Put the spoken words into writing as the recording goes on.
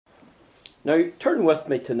Now, turn with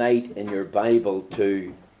me tonight in your Bible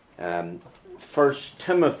to 1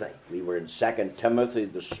 Timothy. We were in 2 Timothy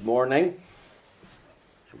this morning.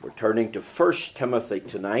 So we're turning to 1 Timothy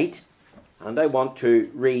tonight. And I want to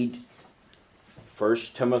read 1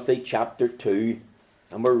 Timothy chapter 2.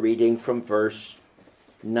 And we're reading from verse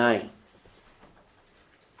 9.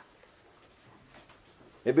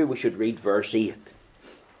 Maybe we should read verse 8.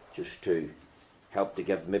 Just to help to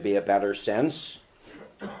give maybe a better sense.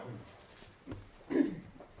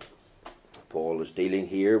 Paul is dealing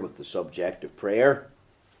here with the subject of prayer.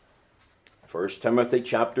 1 Timothy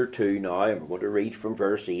chapter 2 now, and we're going to read from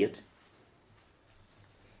verse 8.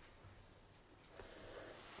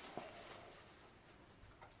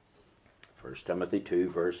 First Timothy 2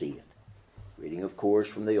 verse 8. Reading, of course,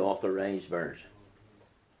 from the Authorized Version.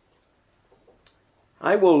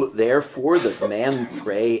 I will therefore that men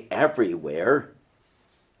pray everywhere,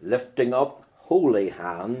 lifting up holy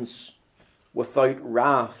hands, without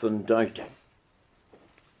wrath and doubting.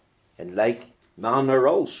 In like manner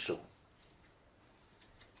also.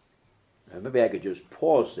 Now maybe I could just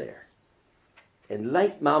pause there. In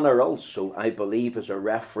like manner also, I believe, is a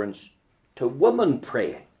reference to women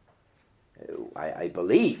praying. I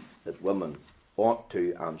believe that women ought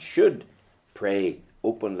to and should pray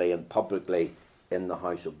openly and publicly in the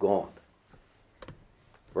house of God.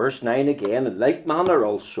 Verse 9 again, in like manner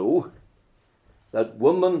also, that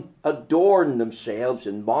women adorn themselves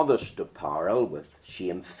in modest apparel, with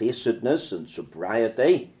shamefacedness and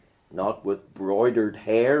sobriety, not with broidered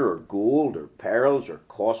hair or gold or pearls or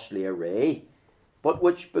costly array, but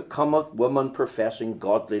which becometh woman professing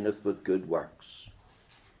godliness with good works.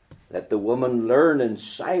 Let the woman learn in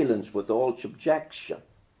silence with all subjection.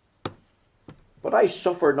 But I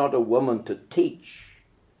suffer not a woman to teach,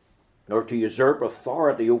 nor to usurp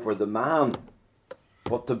authority over the man,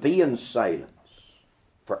 but to be in silence.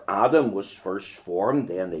 For Adam was first formed,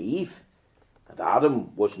 then Eve, and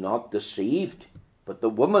Adam was not deceived, but the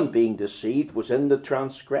woman being deceived was in the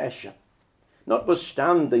transgression.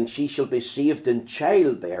 Notwithstanding, she shall be saved in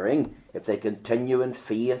childbearing, if they continue in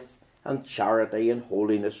faith and charity and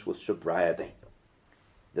holiness with sobriety.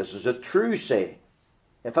 This is a true saying.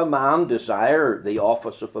 If a man desire the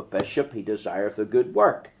office of a bishop, he desireth a good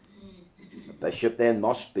work. A bishop then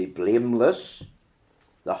must be blameless,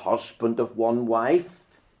 the husband of one wife,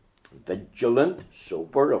 vigilant,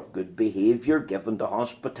 sober, of good behaviour, given to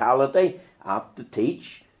hospitality, apt to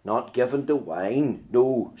teach, not given to wine,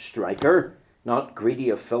 no striker, not greedy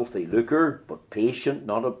of filthy lucre, but patient,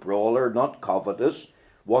 not a brawler, not covetous,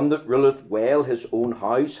 one that ruleth well his own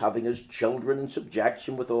house, having his children in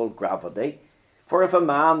subjection with all gravity. For if a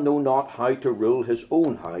man know not how to rule his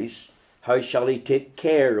own house, how shall he take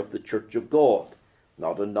care of the church of God?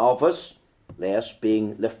 Not a novice, lest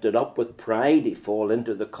being lifted up with pride he fall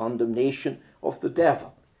into the condemnation of the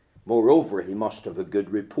devil. Moreover, he must have a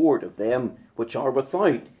good report of them which are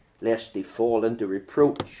without, lest he fall into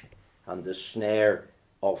reproach and the snare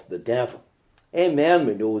of the devil. Amen.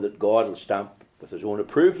 We know that God will stamp with his own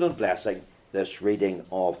approval and blessing this reading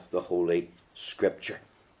of the Holy Scripture.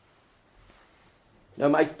 Now,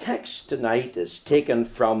 my text tonight is taken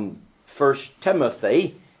from 1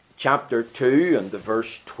 Timothy chapter 2 and the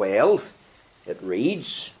verse 12. It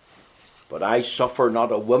reads, But I suffer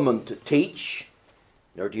not a woman to teach,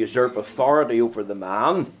 nor to usurp authority over the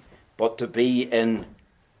man, but to be in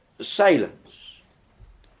silence.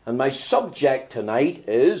 And my subject tonight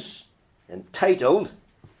is entitled,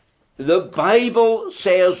 The Bible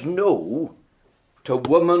Says No to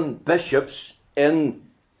Women Bishops in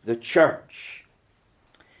the Church.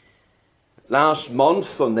 Last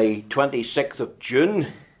month, on the 26th of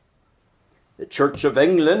June, the Church of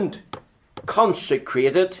England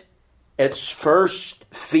consecrated its first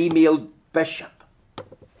female bishop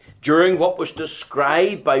during what was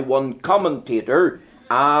described by one commentator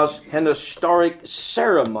as an historic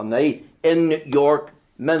ceremony in York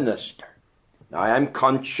Minster. Now, I'm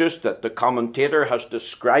conscious that the commentator has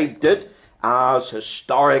described it as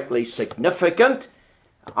historically significant.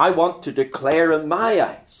 I want to declare in my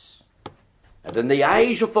eyes, and in the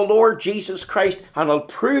eyes of the Lord Jesus Christ, and I'll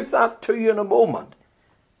prove that to you in a moment,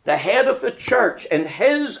 the head of the church, in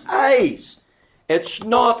his eyes, it's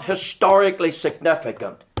not historically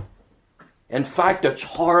significant. In fact, it's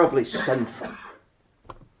horribly sinful.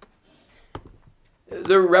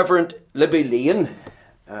 The Reverend Libby Lane,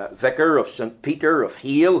 vicar of St. Peter of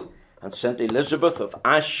Hale and St. Elizabeth of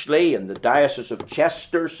Ashley in the Diocese of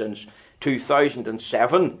Chester since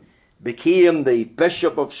 2007, became the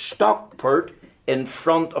Bishop of Stockport in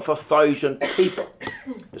front of 1,000 people,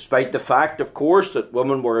 despite the fact, of course, that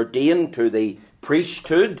women were ordained to the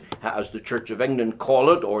priesthood, as the Church of England call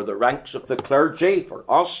it, or the ranks of the clergy for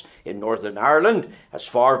us in Northern Ireland, as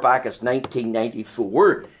far back as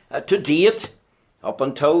 1994, to date, up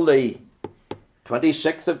until the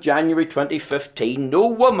 26th of January 2015, no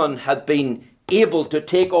woman had been able to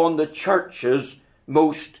take on the church's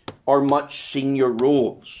most or much senior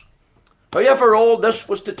roles. However, all this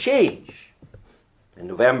was to change. In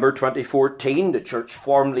November 2014, the church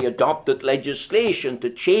formally adopted legislation to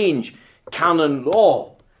change canon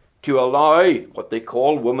law to allow what they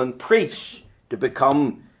call women priests to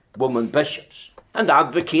become women bishops. And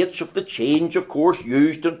advocates of the change, of course,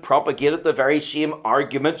 used and propagated the very same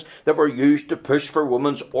arguments that were used to push for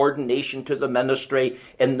women's ordination to the ministry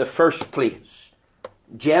in the first place.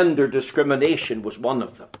 Gender discrimination was one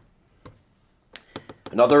of them.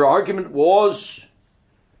 Another argument was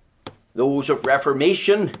those of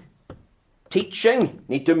Reformation teaching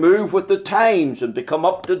need to move with the times and become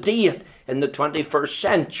up to date in the 21st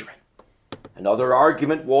century. Another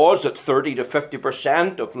argument was that 30 to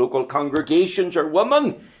 50% of local congregations are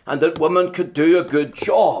women and that women could do a good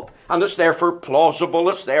job. And it's therefore plausible,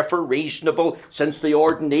 it's therefore reasonable, since the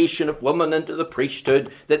ordination of women into the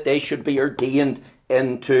priesthood, that they should be ordained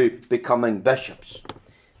into becoming bishops.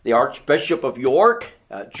 The Archbishop of York,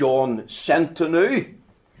 John Sentamu,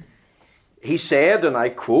 he said, and I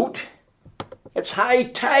quote, "It's high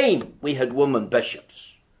time we had women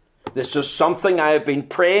bishops. This is something I have been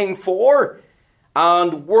praying for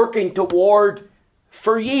and working toward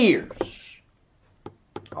for years."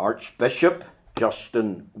 Archbishop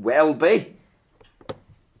Justin Welby,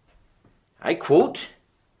 I quote,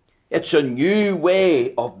 "It's a new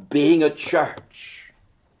way of being a church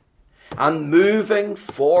and moving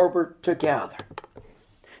forward together."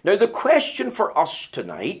 Now the question for us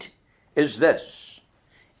tonight is this: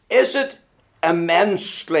 is it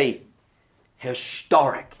immensely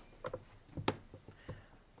historic?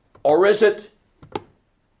 Or is it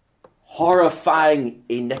horrifying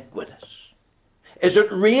iniquitous? Is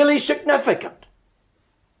it really significant?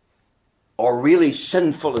 Or really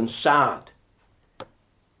sinful and sad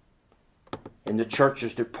in the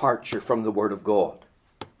church's departure from the Word of God?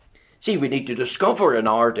 See, we need to discover in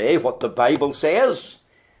our day what the Bible says.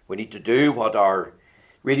 We need to do what our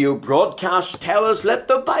radio broadcasts tell us. Let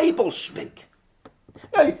the Bible speak.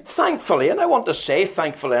 Now, thankfully, and I want to say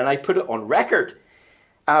thankfully, and I put it on record,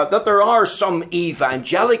 that there are some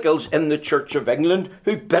evangelicals in the Church of England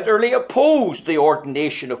who bitterly oppose the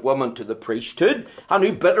ordination of women to the priesthood and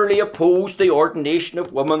who bitterly oppose the ordination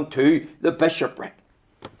of women to the bishopric.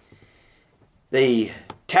 The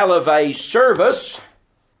televised service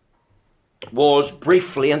was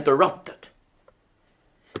briefly interrupted.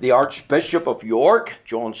 The Archbishop of York,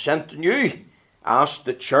 John Sentamu, asked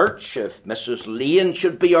the church if Mrs. Lane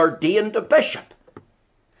should be ordained a bishop.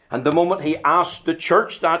 And the moment he asked the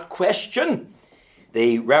church that question,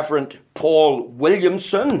 the Reverend Paul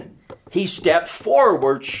Williamson, he stepped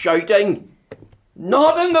forward shouting,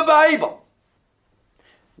 "Not in the Bible!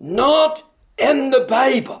 Not in the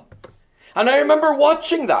Bible!" And I remember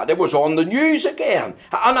watching that. It was on the news again.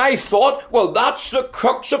 And I thought, well, that's the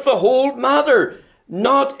crux of the whole matter.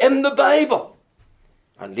 Not in the Bible.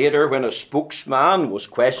 And later, when a spokesman was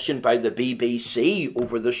questioned by the BBC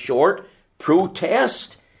over the short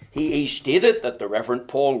protest, he stated that the Reverend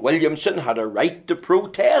Paul Williamson had a right to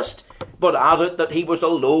protest, but added that he was a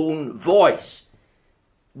lone voice.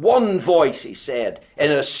 One voice, he said,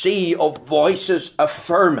 in a sea of voices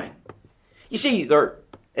affirming. You see, there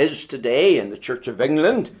is today in the Church of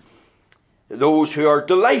England those who are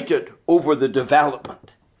delighted over the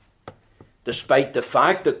development, despite the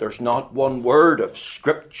fact that there's not one word of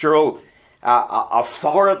scriptural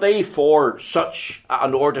authority for such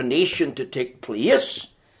an ordination to take place,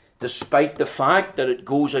 despite the fact that it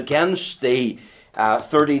goes against the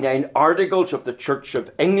 39 Articles of the Church of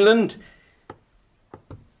England.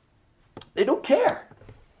 They don't care.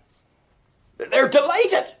 They're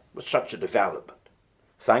delighted with such a development.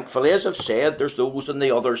 Thankfully, as I've said, there's those on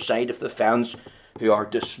the other side of the fence who are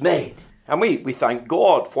dismayed. And we thank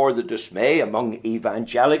God for the dismay among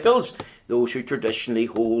evangelicals, those who traditionally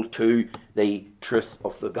hold to the truth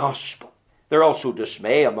of the gospel. There's also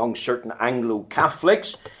dismay among certain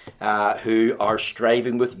Anglo-Catholics who are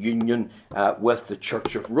striving with union with the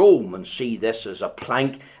Church of Rome and see this as a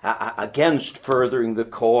plank against furthering the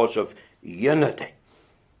cause of unity.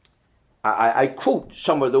 I quote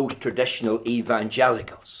some of those traditional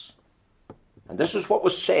evangelicals. And this is what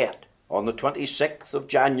was said on the 26th of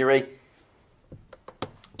January.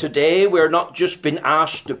 Today we're not just being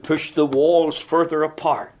asked to push the walls further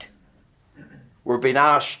apart. We're being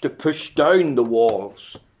asked to push down the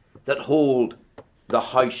walls that hold the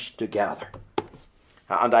house together.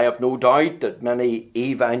 And I have no doubt that many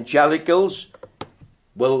evangelicals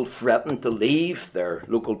will threaten to leave their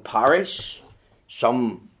local parish.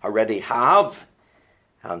 Some already have,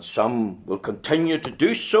 and some will continue to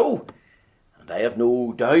do so. And I have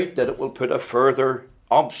no doubt that it will put a further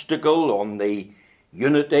obstacle on the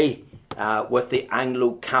unity with the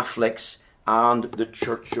Anglo-Catholics and the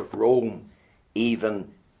Church of Rome,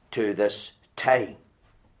 even to this time.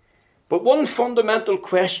 But one fundamental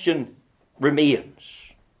question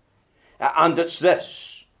remains, and it's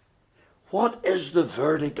this: what is the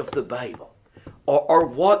verdict of the Bible? Or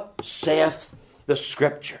what saith the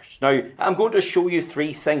Scriptures? Now, I'm going to show you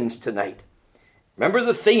three things tonight. Remember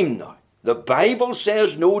the theme now. The Bible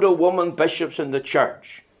says no to woman bishops in the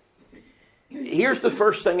church. Here's the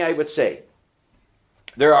first thing I would say.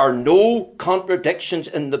 There are no contradictions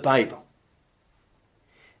in the Bible.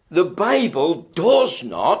 The Bible does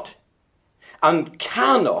not and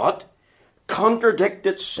cannot contradict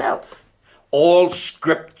itself. All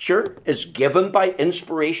Scripture is given by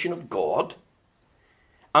inspiration of God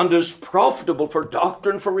and is profitable for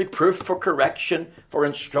doctrine, for reproof, for correction, for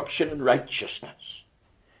instruction in righteousness.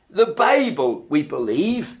 The Bible, we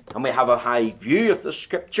believe, and we have a high view of the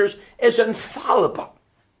Scriptures, is infallible.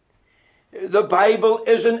 The Bible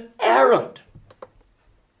is inerrant.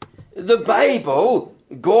 The Bible,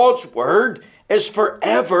 God's Word, is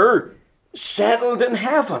forever settled in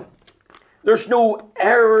heaven. There's no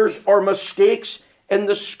errors or mistakes in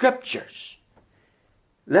the Scriptures.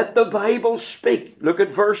 Let the Bible speak. Look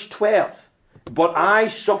at verse 12. But I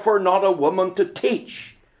suffer not a woman to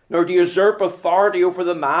teach, nor to usurp authority over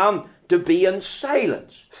the man, to be in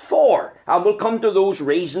silence. For, and we'll come to those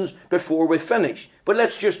reasons before we finish, but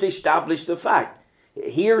let's just establish the fact.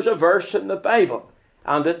 Here's a verse in the Bible,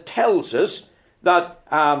 and it tells us that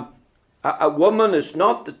a woman is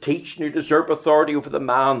not to teach nor to usurp authority over the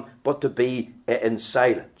man, but to be in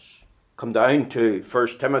silence. Come down to 1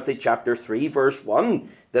 Timothy chapter 3, verse 1.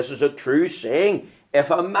 This is a true saying.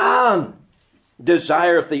 If a man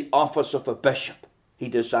desireth the office of a bishop, he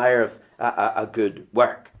desireth a good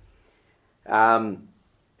work.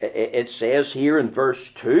 It says here in verse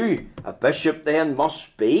 2, a bishop then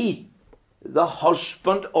must be the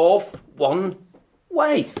husband of one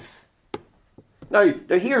wife. Now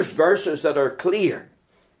here's verses that are clear.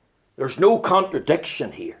 There's no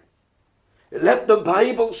contradiction here. Let the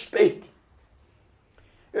Bible speak.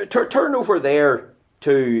 Turn over there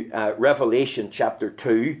to Revelation chapter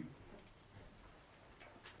 2.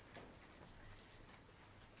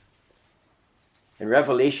 In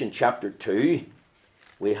Revelation chapter 2,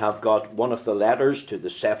 we have got one of the letters to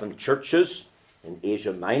the 7 churches in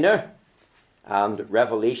Asia Minor. And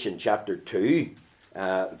Revelation chapter 2,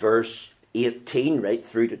 verse 18 right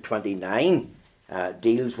through to 29,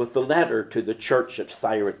 deals with the letter to the church at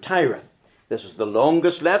Thyatira. This is the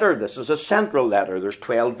longest letter. This is a central letter. There's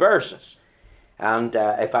 12 verses. And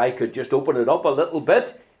if I could just open it up a little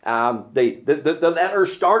bit, the letter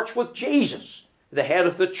starts with Jesus, the head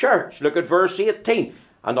of the church. Look at verse 18.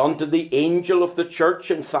 And unto the angel of the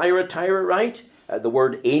church in Thyatira write. The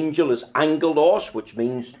word angel is angelos, which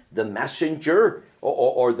means the messenger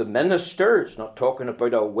or the minister. It's not talking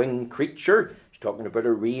about a winged creature. It's talking about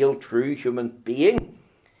a real, true human being.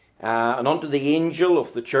 And unto the angel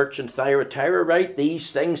of the church in Thyatira write,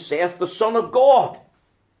 these things saith the Son of God.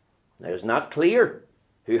 Now, isn't that clear?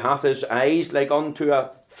 Who hath his eyes like unto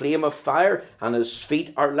a flame of fire, and his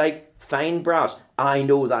feet are like fine brass. I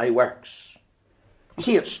know thy works. You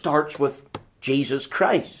see, it starts with Jesus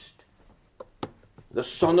Christ, the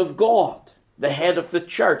Son of God, the head of the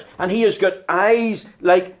church. And he has got eyes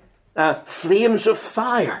like flames of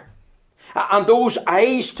fire. And those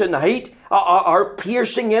eyes tonight are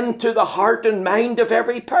piercing into the heart and mind of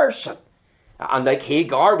every person. And like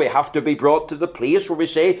Hagar, we have to be brought to the place where we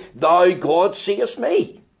say, thou, God, seest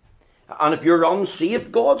me. And if you're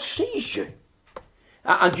unsaved, God sees you.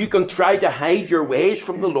 And you can try to hide your ways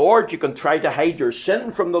from the Lord. You can try to hide your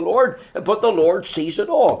sin from the Lord. But the Lord sees it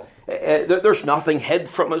all. There's nothing hid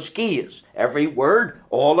from his gaze. Every word,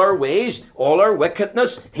 all our ways, all our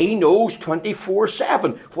wickedness, he knows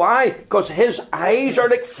 24/7. Why? Because his eyes are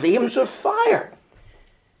like flames of fire.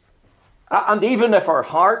 And even if our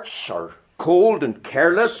hearts are cold and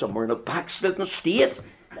careless and we're in a backslidden state,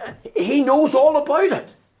 he knows all about it.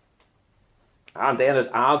 And then it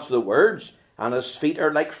adds the words, and his feet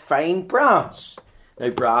are like fine brass. Now,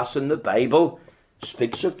 brass in the Bible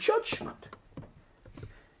speaks of judgment.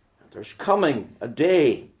 There's coming a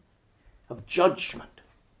day of judgment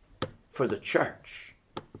for the church.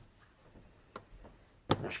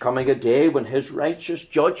 There's coming a day when his righteous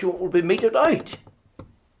judgment will be meted out.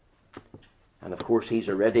 And of course, he's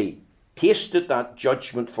already tasted that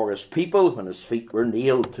judgment for his people when his feet were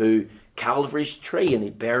nailed to Calvary's tree, and he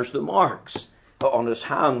bears the marks on his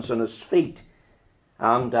hands and his feet.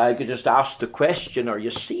 And I could just ask the question, are you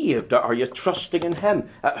saved? Are you trusting in him?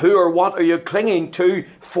 Who or what are you clinging to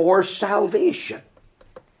for salvation?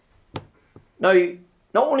 Now,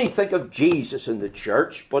 not only think of Jesus in the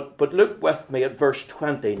church, but look with me at verse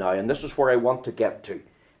 20 now, and this is where I want to get to,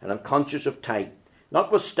 and I'm conscious of time.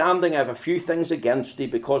 Notwithstanding, I have a few things against thee,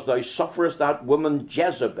 because thou sufferest that woman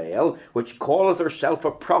Jezebel, which calleth herself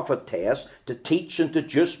a prophetess, to teach and to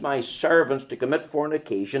seduce my servants to commit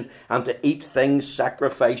fornication, and to eat things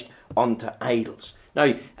sacrificed unto idols.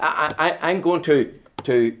 Now, I'm going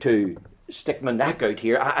to stick my neck out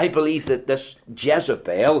here. I believe that this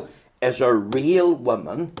Jezebel is a real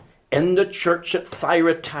woman in the church at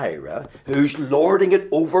Thyatira who's lording it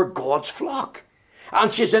over God's flock.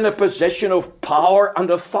 And she's in a position of power and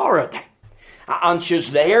authority. And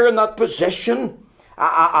she's there in that position.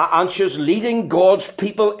 And she's leading God's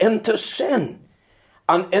people into sin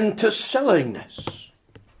and into silliness.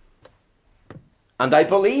 And I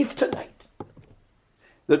believe tonight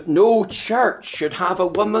that no church should have a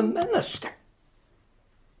woman minister.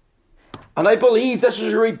 And I believe this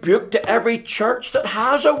is a rebuke to every church that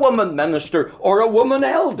has a woman minister or a woman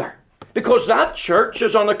elder. Because that church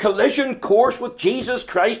is on a collision course with Jesus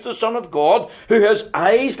Christ, the Son of God, who has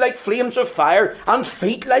eyes like flames of fire and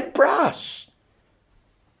feet like brass.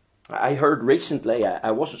 I heard recently,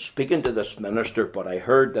 I wasn't speaking to this minister, but I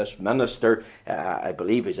heard this minister, I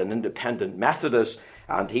believe he's an independent Methodist,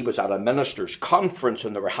 and he was at a ministers' conference,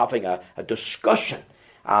 and they were having a discussion.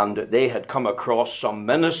 And they had come across some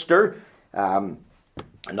minister,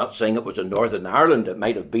 I'm not saying it was in Northern Ireland, it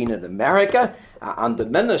might have been in America, and the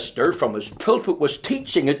minister from his pulpit was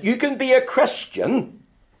teaching it. You can be a Christian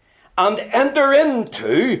and enter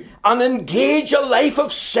into and engage a life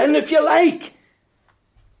of sin if you like.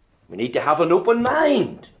 We need to have an open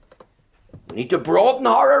mind. We need to broaden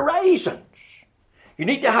our horizons. You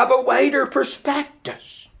need to have a wider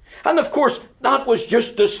perspective. And of course, that was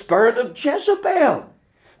just the spirit of Jezebel.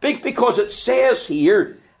 Because it says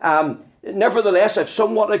here, nevertheless, I've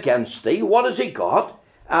somewhat against thee. What has he got?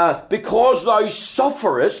 Because thou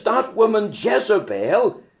sufferest that woman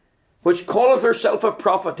Jezebel, which calleth herself a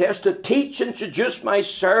prophetess, to teach and seduce my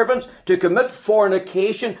servants to commit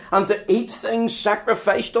fornication and to eat things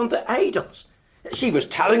sacrificed unto idols. She was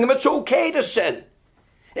telling him it's okay to sin.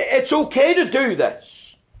 It's okay to do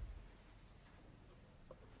this.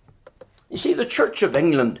 You see, the Church of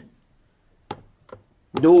England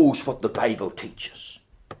knows what the Bible teaches.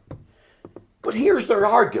 But here's their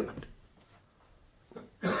argument.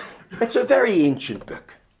 It's a very ancient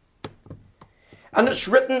book. And it's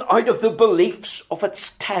written out of the beliefs of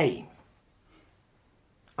its time.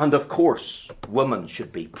 And of course, women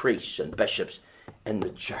should be priests and bishops in the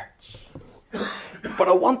church. But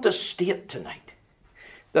I want to state tonight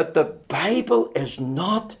that the Bible is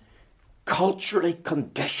not culturally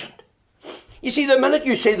conditioned. You see, the minute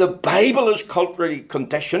you say the Bible is culturally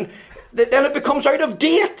conditioned, then it becomes out of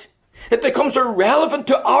date. It becomes irrelevant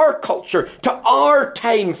to our culture, to our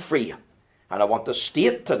time frame. And I want to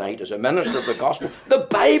state tonight, as a minister of the gospel, the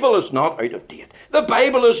Bible is not out of date. The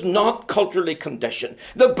Bible is not culturally conditioned.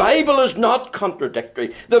 The Bible is not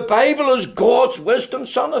contradictory. The Bible is God's wisdom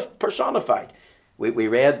personified. We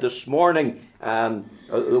read this morning,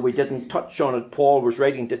 although we didn't touch on it, Paul was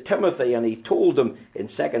writing to Timothy, and he told him in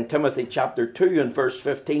 2 Timothy chapter 2 and verse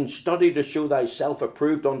 15, study to show thyself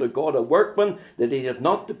approved unto God, a workman that he did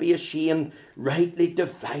not to be ashamed, rightly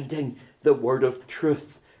dividing the word of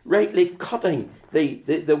truth, rightly cutting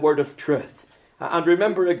the word of truth. And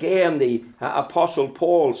remember again, the Apostle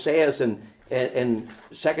Paul says in 2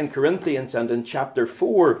 Corinthians and in chapter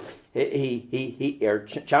 4,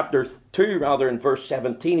 chapter 2 rather, in verse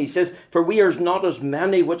 17, he says, for we are not as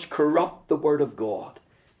many which corrupt the word of God,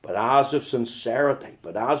 but as of sincerity,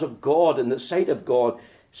 but as of God, in the sight of God,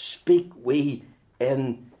 speak we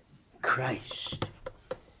in Christ.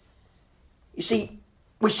 You see,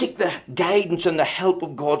 we seek the guidance and the help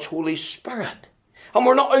of God's Holy Spirit. And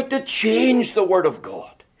we're not out to change the word of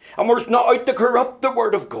God. And we're not out to corrupt the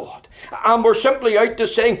word of God. And we're simply out to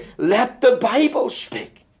saying, let the Bible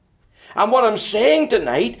speak. And what I'm saying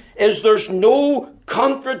tonight is there's no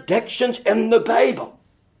contradictions in the Bible.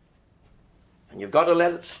 And you've got to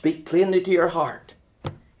let it speak plainly to your heart.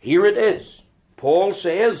 Here it is. Paul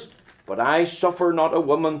says, but I suffer not a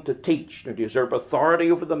woman to teach, nor to usurp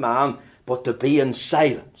authority over the man, but to be in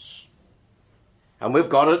silence. And we've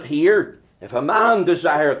got it here. If a man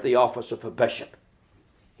desireth the office of a bishop,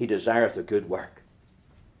 he desireth a good work.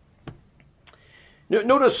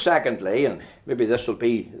 Notice secondly, and maybe this will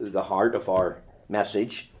be the heart of our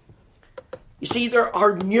message, you see, there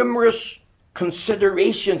are numerous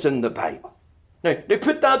considerations in the Bible. Now,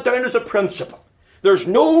 put that down as a principle. There's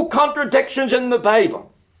no contradictions in the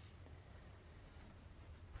Bible.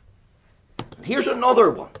 And here's another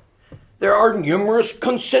one. There are numerous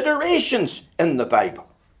considerations in the Bible.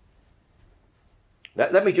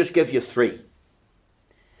 Let me just give you three.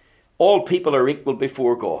 All people are equal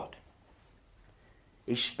before God,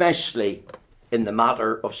 especially in the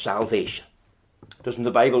matter of salvation. Doesn't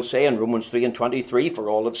the Bible say in Romans 3:23, for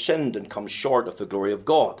all have sinned and come short of the glory of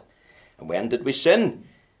God? And when did we sin?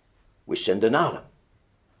 We sinned in Adam.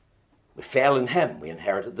 We fell in him. We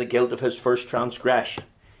inherited the guilt of his first transgression.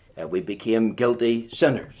 We became guilty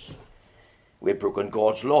sinners. We had broken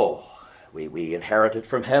God's law. We inherited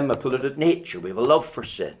from him a polluted nature. We have a love for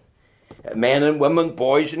sin. Men and women,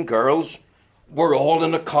 boys and girls, we're all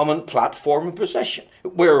in a common platform and position.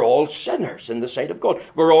 We're all sinners in the sight of God.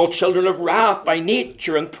 We're all children of wrath by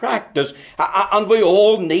nature and practice. And we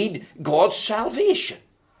all need God's salvation.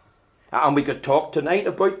 And we could talk tonight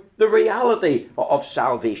about the reality of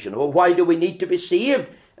salvation. Why do we need to be saved?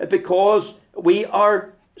 Because we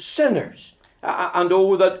are sinners. And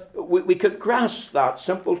that we could grasp that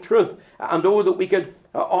simple truth. And that we could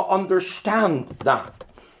understand that.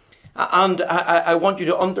 And I want you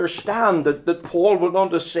to understand that Paul went on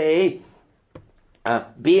to say,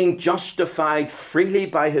 being justified freely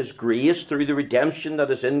by his grace through the redemption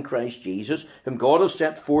that is in Christ Jesus, whom God has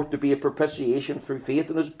set forth to be a propitiation through faith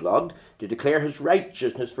in his blood, to declare his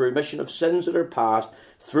righteousness for remission of sins that are past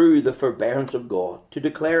through the forbearance of God. To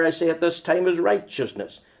declare, I say, at this time his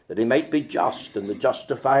righteousness, that he might be just and the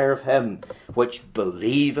justifier of him which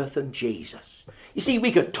believeth in Jesus. You see,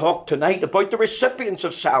 we could talk tonight about the recipients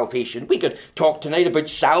of salvation. We could talk tonight about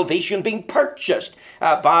salvation being purchased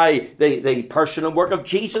by the person and work of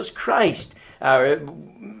Jesus Christ,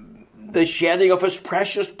 the shedding of his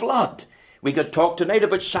precious blood. We could talk tonight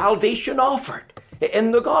about salvation offered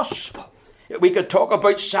in the gospel. We could talk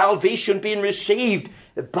about salvation being received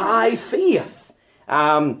by faith.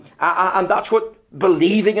 And that's what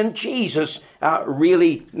believing in Jesus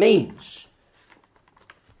really means.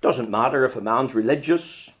 Doesn't matter if a man's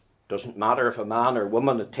religious. Doesn't matter if a man or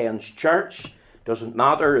woman attends church. Doesn't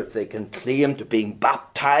matter if they can claim to being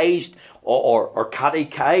baptized or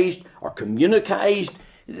catechized or communicized.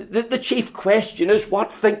 The chief question is,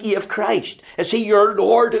 what think ye of Christ? Is he your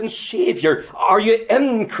Lord and Saviour? Are you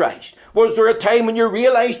in Christ? Was there a time when you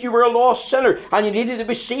realised you were a lost sinner and you needed to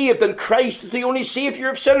be saved, and Christ is the only Saviour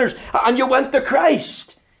of sinners, and you went to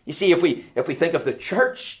Christ? You see, if we think of the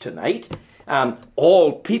church tonight,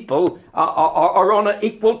 all people are on an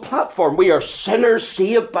equal platform. We are sinners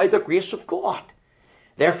saved by the grace of God.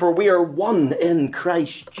 Therefore, we are one in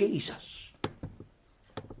Christ Jesus.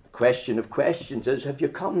 The question of questions is, have you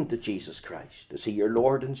come to Jesus Christ? Is he your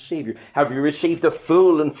Lord and Saviour? Have you received a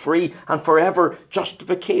full and free and forever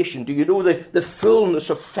justification? Do you know the fullness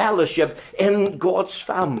of fellowship in God's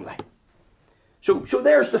family? So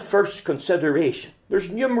there's the first consideration.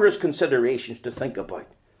 There's numerous considerations to think about.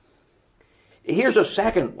 Here's a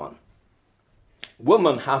second one.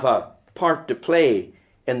 Women have a part to play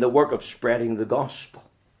in the work of spreading the gospel.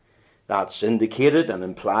 That's indicated and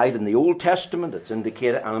implied in the Old Testament. It's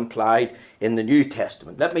indicated and implied in the New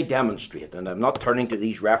Testament. Let me demonstrate, and I'm not turning to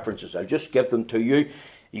these references. I'll just give them to you.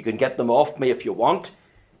 You can get them off me if you want.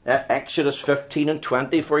 Exodus 15 and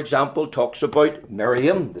 20, for example, talks about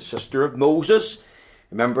Miriam, the sister of Moses.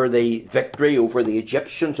 Remember the victory over the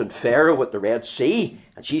Egyptians and Pharaoh at the Red Sea?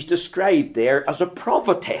 And she's described there as a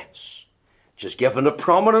prophetess. She's given a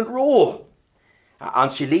prominent role.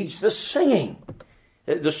 And she leads the singing,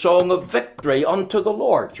 the song of victory unto the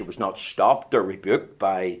Lord. She was not stopped or rebuked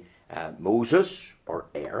by Moses or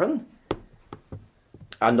Aaron.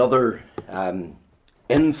 Another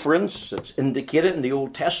inference that's indicated in the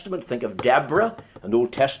Old Testament. Think of Deborah, an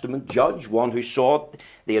Old Testament judge, one who sought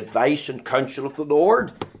the advice and counsel of the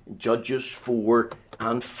Lord. Judges 4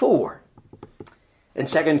 and 4. In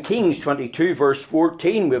 2 Kings 22 verse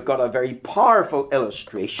 14, we've got a very powerful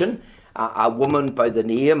illustration. A woman by the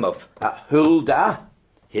name of Huldah,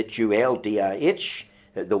 Huldih,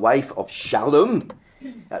 the wife of Shallum.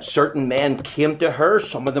 Certain men came to her,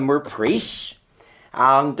 some of them were priests.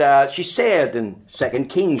 And she said in 2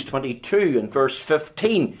 Kings 22 and verse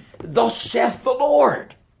 15, "Thus saith the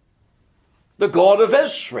Lord, the God of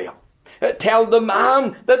Israel, tell the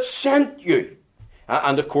man that sent you."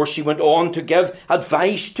 And of course she went on to give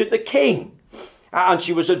advice to the king. And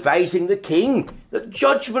she was advising the king that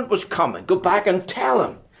judgment was coming. Go back and tell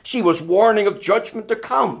him. She was warning of judgment to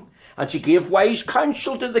come. And she gave wise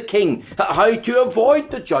counsel to the king how to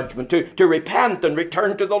avoid the judgment, to repent and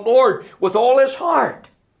return to the Lord with all his heart.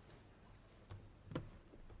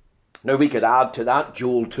 Now we could add to that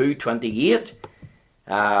Joel 2:28,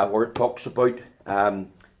 where it talks about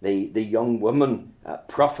the young woman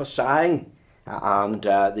prophesying and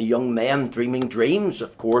the young men dreaming dreams.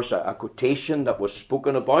 Of course, a quotation that was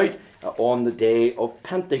spoken about on the day of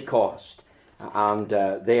Pentecost. And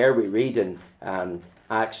there we read in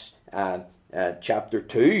Acts chapter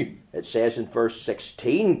 2, it says in verse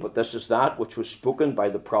 16, "But this is that which was spoken by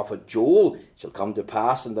the prophet Joel. It shall come to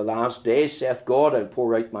pass in the last days, saith God, I'll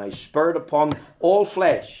pour out my spirit upon all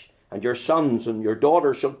flesh, and your sons and your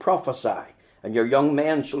daughters shall prophesy, and your young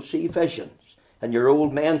men shall see visions, and your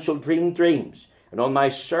old men shall dream dreams. And on my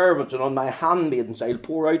servants and on my handmaidens I'll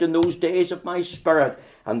pour out in those days of my spirit,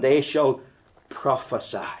 and they shall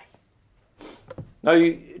prophesy."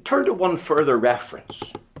 Now, turn to one further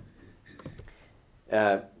reference.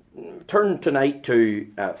 Turn tonight to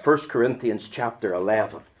 1 Corinthians chapter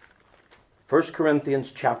 11. 1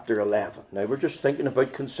 Corinthians chapter 11. Now, we're just thinking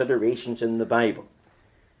about considerations in the Bible.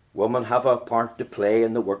 Women have a part to play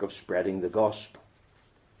in the work of spreading the gospel.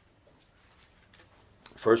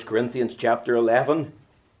 1 Corinthians chapter 11.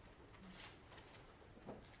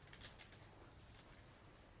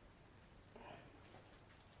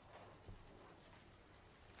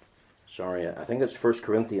 Sorry, I think it's 1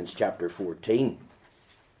 Corinthians chapter 14.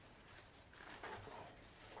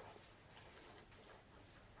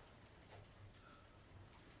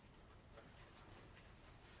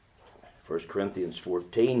 1 Corinthians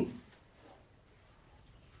 14.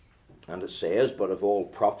 And it says, "But of all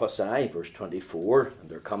prophesy," verse 24, "and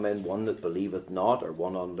there come in one that believeth not, or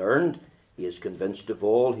one unlearned. He is convinced of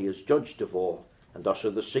all, he is judged of all. And thus are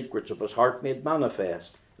the secrets of his heart made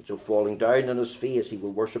manifest. And so falling down on his face, he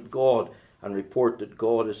will worship God, and report that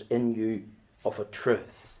God is in you of a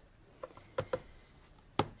truth."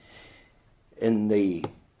 In the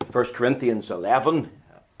 1 Corinthians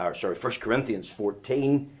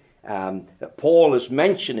 14, Paul is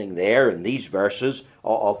mentioning there in these verses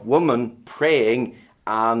of women praying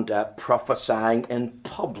and prophesying in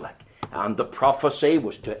public. And the prophecy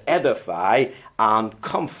was to edify and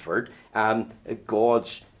comfort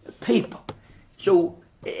God's people. So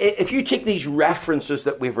if you take these references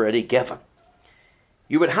that we've already given,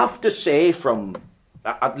 you would have to say from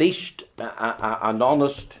at least an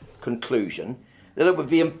honest conclusion that it would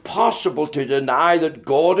be impossible to deny that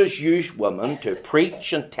God has used women to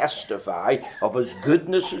preach and testify of his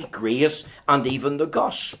goodness, his grace, and even the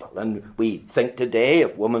gospel. And we think today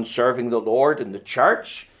of women serving the Lord in the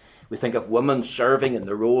church. We think of women serving in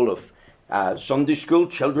the role of Sunday school,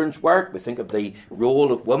 children's work. We think of the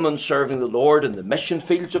role of women serving the Lord in the mission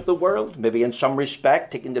fields of the world, maybe in some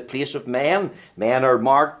respect taking the place of men. Men are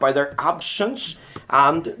marked by their absence,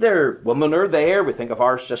 and their women are there. We think of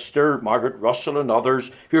our sister Margaret Russell and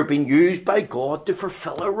others who are being used by God to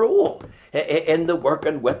fulfill a role in the work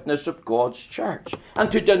and witness of God's church. And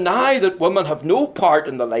to deny that women have no part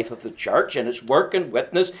in the life of the church and its work and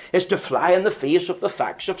witness is to fly in the face of the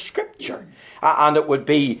facts of Scripture. And it would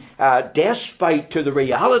be despite to the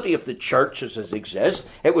reality of the church as it exists.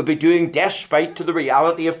 It would be doing despite to the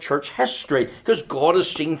reality of church history, because God has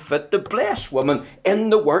seen fit to bless women in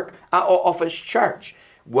the work of his church.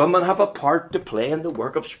 Women have a part to play in the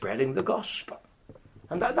work of spreading the gospel.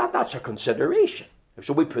 And that's a consideration.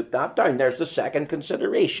 So we put that down. There's the second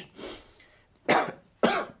consideration.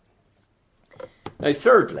 Now,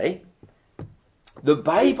 thirdly, the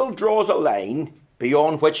Bible draws a line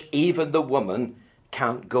beyond which even the woman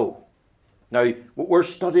can't go. Now, we're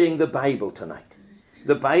studying the Bible tonight.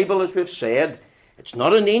 The Bible, as we've said, it's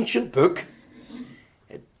not an ancient book.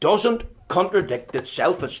 It doesn't contradict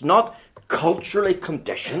itself. It's not culturally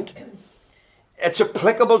conditioned. It's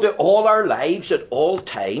applicable to all our lives at all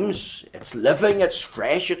times. It's living, it's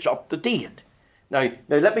fresh, it's up to date. Now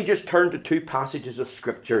let me just turn to two passages of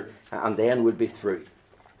Scripture and then we'll be through.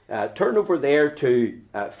 Turn over there to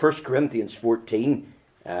 1 Corinthians 14.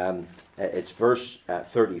 It's verse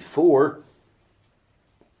 34.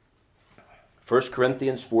 1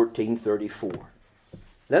 Corinthians 14:34.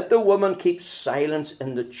 "Let the woman keep silence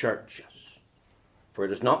in the churches, for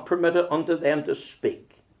it is not permitted unto them to speak,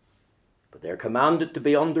 but they are commanded to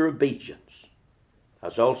be under obedience,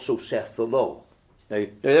 as also saith the law." Now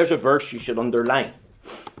there's a verse you should underline.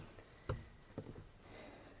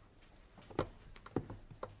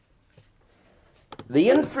 The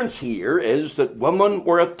inference here is that women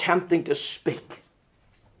were attempting to speak.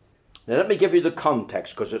 Now let me give you the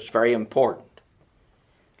context, because it's very important.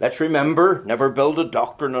 Let's remember, never build a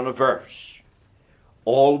doctrine on a verse.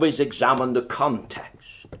 Always examine the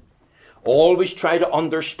context. Always try to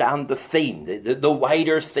understand the theme, the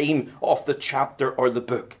wider theme of the chapter or the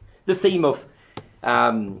book. The theme of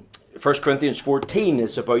 1 Corinthians 14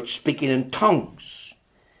 is about speaking in tongues.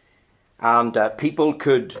 And people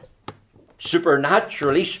could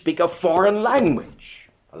supernaturally speak a foreign language,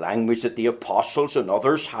 a language that the apostles and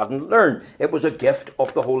others hadn't learned. It was a gift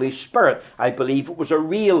of the Holy Spirit. I believe it was a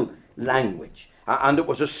real language. And it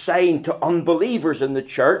was a sign to unbelievers in the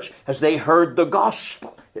church as they heard the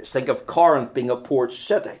gospel. Let's think of Corinth being a port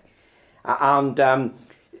city. And the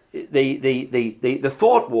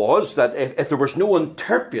thought was that if there was no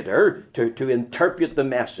interpreter to interpret the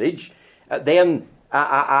message, then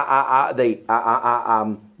the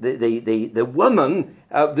women,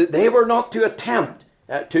 they were not to attempt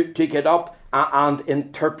to get up and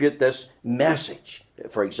interpret this message.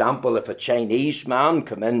 For example, if a Chinese man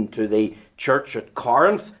come into the church at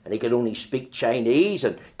Corinth and he could only speak Chinese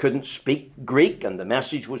and couldn't speak Greek, and the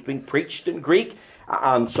message was being preached in Greek,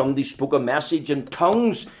 and somebody spoke a message in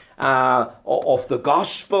tongues of the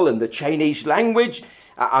gospel in the Chinese language,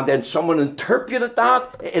 and then someone interpreted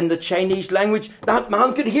that in the Chinese language, that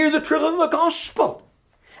man could hear the truth of the gospel,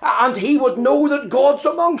 and he would know that God's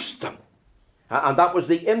amongst them. And that was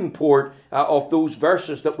the import of those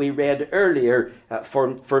verses that we read earlier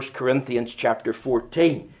from 1 Corinthians chapter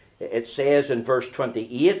 14. It says in verse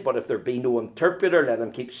 28, but if there be no interpreter, let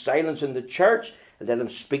him keep silence in the church, and let him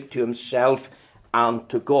speak to himself and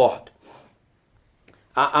to God.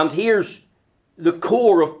 And here's the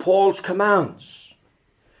core of Paul's commands.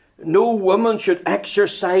 No woman should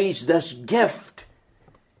exercise this gift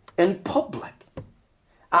in public.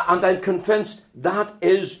 And I'm convinced that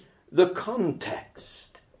is the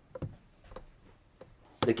context.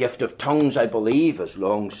 The gift of tongues, I believe, has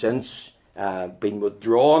long since been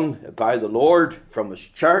withdrawn by the Lord from his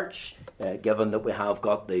church, given that we have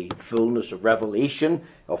got the fullness of revelation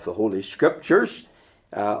of the Holy Scriptures.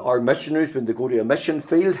 Our missionaries, when they go to a mission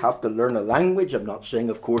field, have to learn a language. I'm not saying,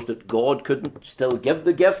 of course, that God couldn't still give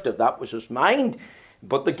the gift if that was his mind.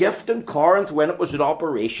 But the gift in Corinth, when it was in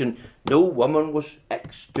operation, no woman was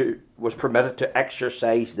permitted to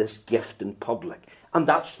exercise this gift in public. And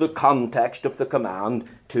that's the context of the command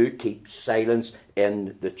to keep silence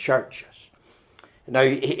in the churches. Now,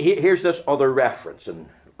 here's this other reference, and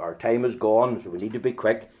our time is gone, so we need to be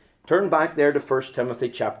quick. Turn back there to 1 Timothy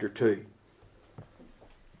chapter 2.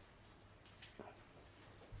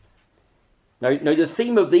 Now, the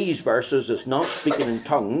theme of these verses is not speaking in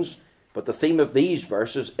tongues, but the theme of these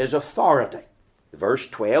verses is authority. Verse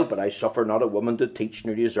 12, but I suffer not a woman to teach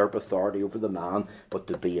nor to usurp authority over the man, but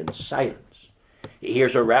to be in silence.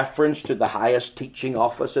 Here's a reference to the highest teaching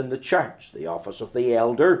office in the church, the office of the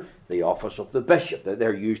elder, the office of the bishop.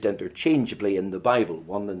 They're used interchangeably in the Bible.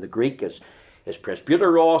 One in the Greek is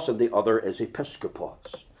presbyteros and the other is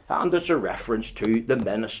episkopos. And there's a reference to the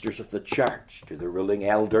ministers of the church, to the ruling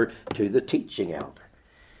elder, to the teaching elder.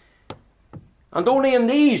 And only in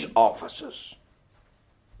these offices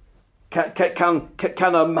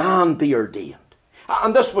can a man be ordained.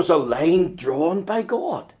 And this was a line drawn by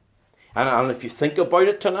God. And if you think about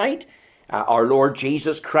it tonight, our Lord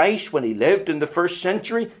Jesus Christ, when he lived in the first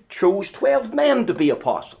century, chose 12 men to be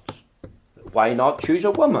apostles. Why not choose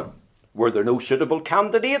a woman? Were there no suitable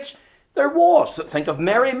candidates? There was. Think of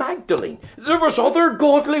Mary Magdalene. There was other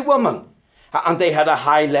godly women. And they had a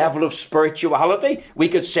high level of spirituality. We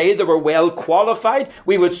could say they were well qualified.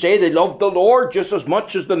 We would say they loved the Lord just as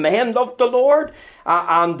much as the men loved the Lord.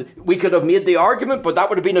 And we could have made the argument, but that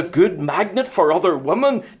would have been a good magnet for other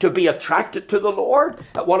women to be attracted to the Lord.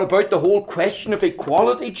 What about the whole question of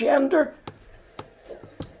equality gender?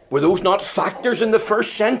 Were those not factors in the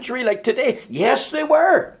first century like today? Yes, they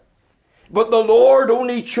were. But the Lord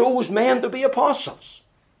only chose men to be apostles.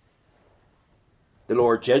 The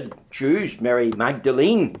Lord did choose Mary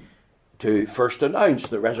Magdalene to first announce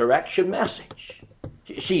the resurrection message.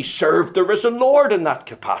 She served the risen Lord in that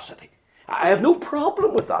capacity. I have no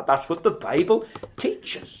problem with that. That's what the Bible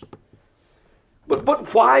teaches.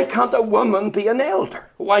 But why can't a woman be an elder?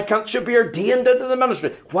 Why can't she be ordained into the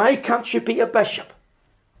ministry? Why can't she be a bishop?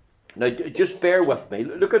 Now, just bear with me.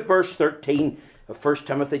 Look at verse 13 of 1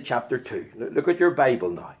 Timothy chapter 2. Look at your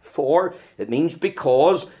Bible now. For, it means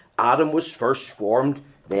because Adam was first formed,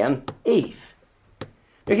 then Eve.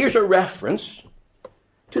 Now here's a reference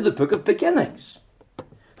to the book of beginnings.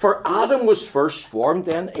 For Adam was first formed,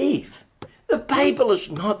 then Eve. The Bible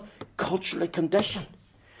is not culturally conditioned.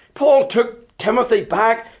 Paul took Timothy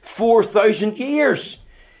back 4,000 years.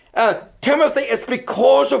 Timothy, it's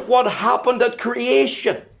because of what happened at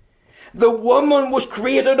creation. The woman was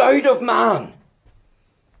created out of man.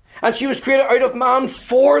 And she was created out of man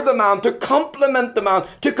for the man, to complement the man,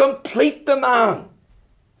 to complete the man.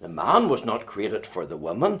 The man was not created for the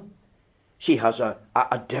woman. She has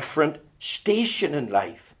a different station in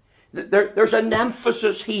life. There's an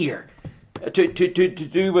emphasis here to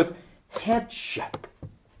do with headship.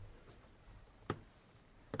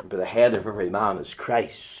 But the head of every man is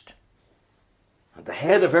Christ. And the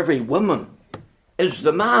head of every woman is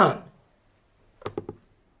the man.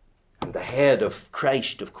 And the head of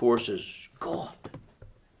Christ, of course, is God.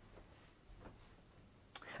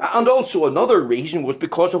 And also another reason was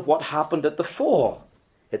because of what happened at the fall.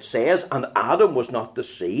 It says, and Adam was not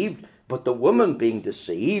deceived, but the woman being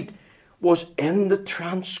deceived was in the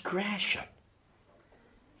transgression.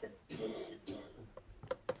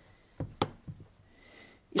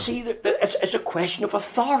 You see, it's a question of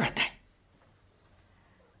authority.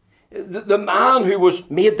 The man who was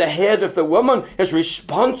made the head of the woman is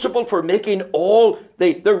responsible for making all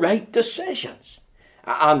the right decisions.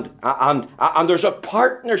 And there's a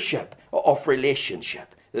partnership of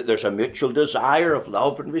relationship. There's a mutual desire of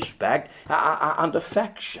love and respect and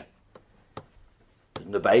affection.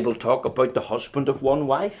 Doesn't the Bible talk about the husband of one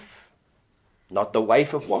wife? Not the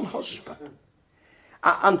wife of one husband.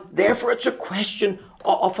 And therefore it's a question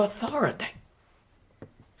of authority.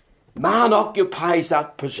 Man occupies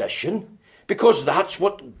that position because that's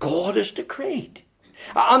what God has decreed.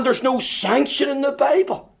 And there's no sanction in the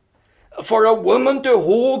Bible for a woman to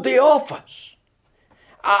hold the office.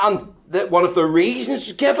 And one of the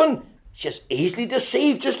reasons given, she's easily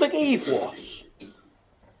deceived just like Eve was.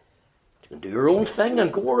 She can do her own thing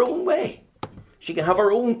and go her own way. She can have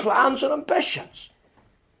her own plans and ambitions.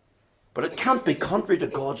 But it can't be contrary to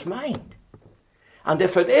God's mind. And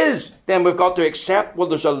if it is, then we've got to accept, well,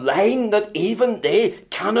 there's a line that even they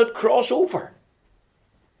cannot cross over.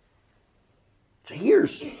 So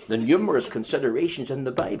here's the numerous considerations in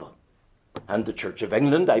the Bible. And the Church of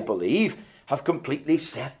England, I believe, have completely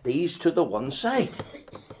set these to the one side.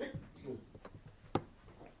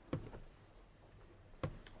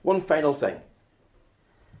 One final thing.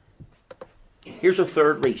 Here's a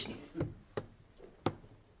third reason.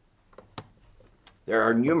 There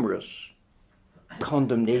are numerous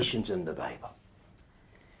condemnations in the Bible.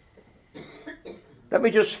 Let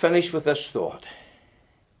me just finish with this thought.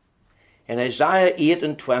 In Isaiah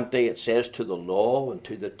 8:20 it says, to the law and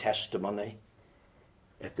to the testimony,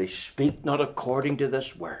 if they speak not according to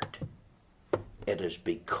this word, it is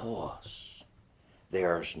because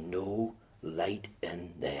there's no light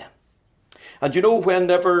in them. And you know,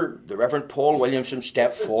 whenever the Reverend Paul Williamson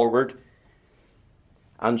stepped forward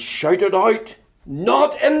and shouted out,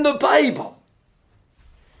 not in the Bible,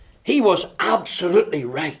 he was absolutely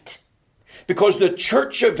right. Because the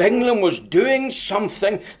Church of England was doing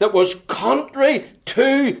something that was contrary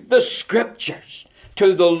to the Scriptures,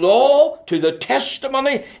 to the law, to the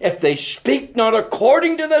testimony. If they speak not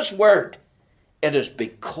according to this word, it is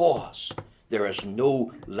because there is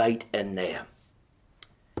no light in them.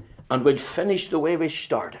 And we'll finish the way we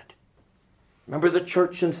started. Remember the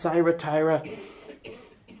church in Thyatira?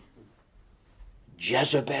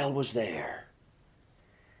 Jezebel was there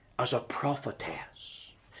as a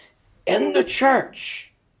prophetess in the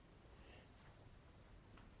church,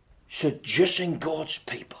 seducing God's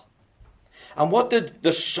people. And what did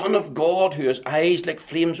the Son of God, who has eyes like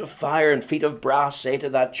flames of fire and feet of brass, say to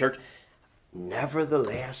that church?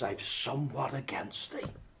 Nevertheless, I've somewhat against thee.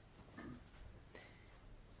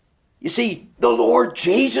 You see, the Lord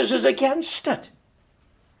Jesus is against it.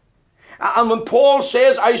 And when Paul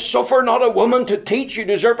says, I suffer not a woman to teach, you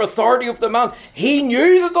usurp authority of the man, he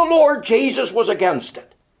knew that the Lord Jesus was against it.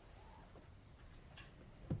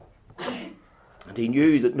 And he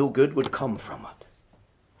knew that no good would come from it.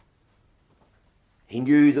 He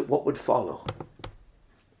knew that what would follow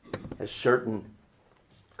is certain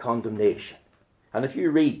condemnation. And if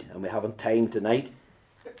you read, and we haven't time tonight,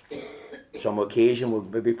 some occasion we'll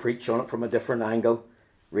maybe preach on it from a different angle,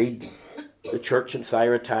 read the church in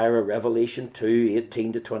Thyatira, Revelation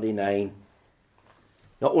 2:18-29.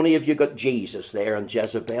 Not only have you got Jesus there and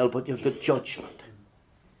Jezebel, but you've got judgment.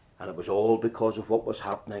 And it was all because of what was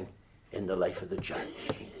happening in the life of the church.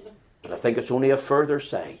 And I think it's only a further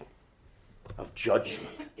sign of judgment,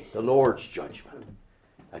 the Lord's judgment,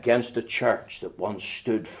 against a church that once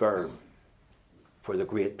stood firm for the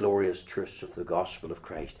great glorious truths of the gospel of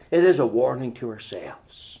Christ. It is a warning to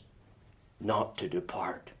ourselves not to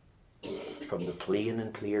depart from the plain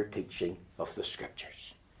and clear teaching of the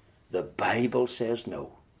Scriptures. The Bible says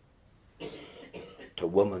no to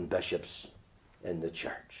women bishops in the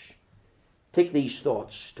church. Take these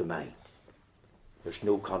thoughts to mind. There's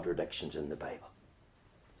no contradictions in the Bible.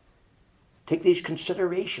 Take these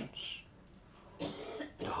considerations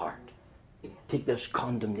to heart. Take this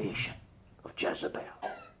condemnation of Jezebel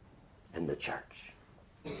in the church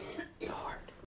to heart.